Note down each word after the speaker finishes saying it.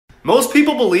Most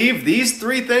people believe these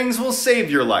 3 things will save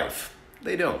your life.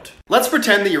 They don't. Let's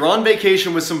pretend that you're on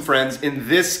vacation with some friends in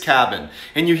this cabin,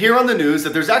 and you hear on the news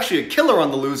that there's actually a killer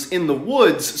on the loose in the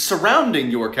woods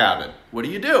surrounding your cabin. What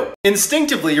do?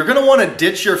 Instinctively, you're gonna wanna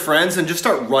ditch your friends and just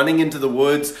start running into the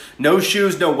woods. No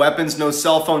shoes, no weapons, no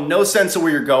cell phone, no sense of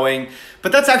where you're going.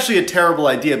 But that's actually a terrible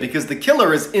idea because the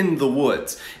killer is in the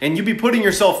woods, and you'd be putting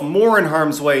yourself more in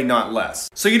harm's way, not less.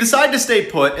 So you decide to stay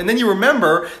put, and then you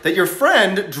remember that your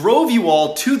friend drove you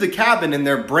all to the cabin in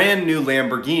their brand new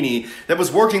Lamborghini that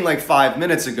was working like 5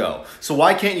 minutes ago. So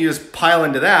why can't you just pile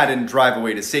into that and drive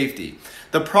away to safety?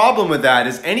 The problem with that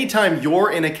is anytime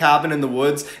you're in a cabin in the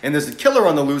woods and there's a killer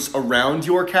on the loose around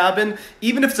your cabin,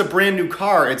 even if it's a brand new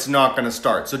car, it's not gonna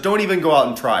start. So don't even go out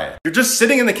and try it. You're just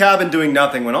sitting in the cabin doing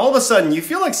nothing when all of a sudden you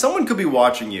feel like someone could be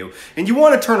watching you and you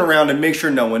wanna turn around and make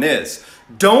sure no one is.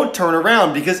 Don't turn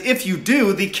around because if you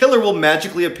do, the killer will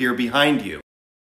magically appear behind you.